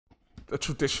a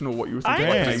traditional what you would think I of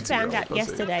like an just found 80-year-old, out does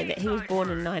he? yesterday that he was born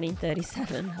in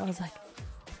 1937. I was like,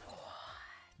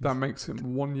 That makes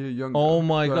him 1 year younger. Oh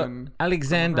my god, than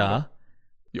Alexander!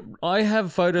 Yep. I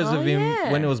have photos Oh, of him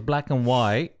yeah. when it was black and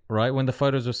white. Right when the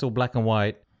photos were still black and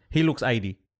white, he looks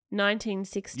 80.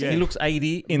 1960. Yeah. He looks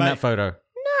 80 in Mate. that photo.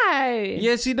 No.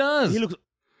 Yes, he does.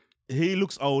 He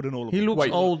looks old in all of He them. looks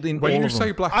Wait, old in when all you of say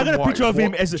them. black I and got a white, picture of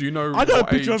him what- as a. do you know I got a what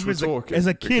picture age of him we're talking? as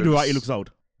a kid. Right, he looks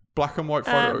old. Black and white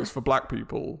photos for black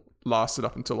people lasted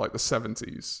up until like the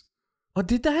 70s. Oh,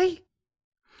 did they?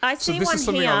 I So see this one is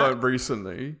something here. I learned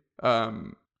recently.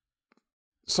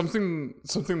 Something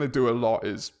they do a lot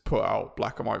is put out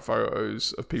black and white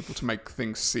photos of people to make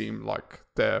things seem like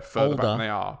they're further back Older. than they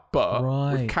are. But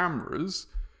Right. with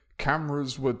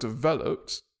cameras were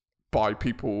developed by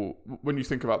people. When you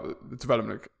think about the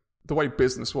development, the way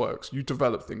business works, you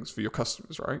develop things for your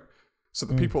customers, right? So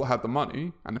the people that had the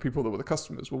money and the people that were the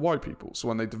customers were white people. So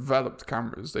when they developed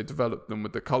cameras, they developed them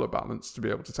with the color balance to be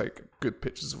able to take good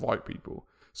pictures of white people.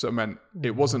 So it meant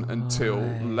it wasn't until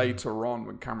later on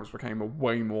when cameras became a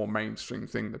way more mainstream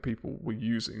thing that people were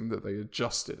using that they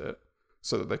adjusted it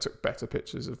so that they took better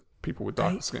pictures of people with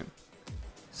darker skin.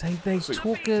 Say they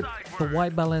took it, the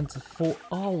white balance for.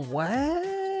 Oh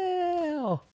wow!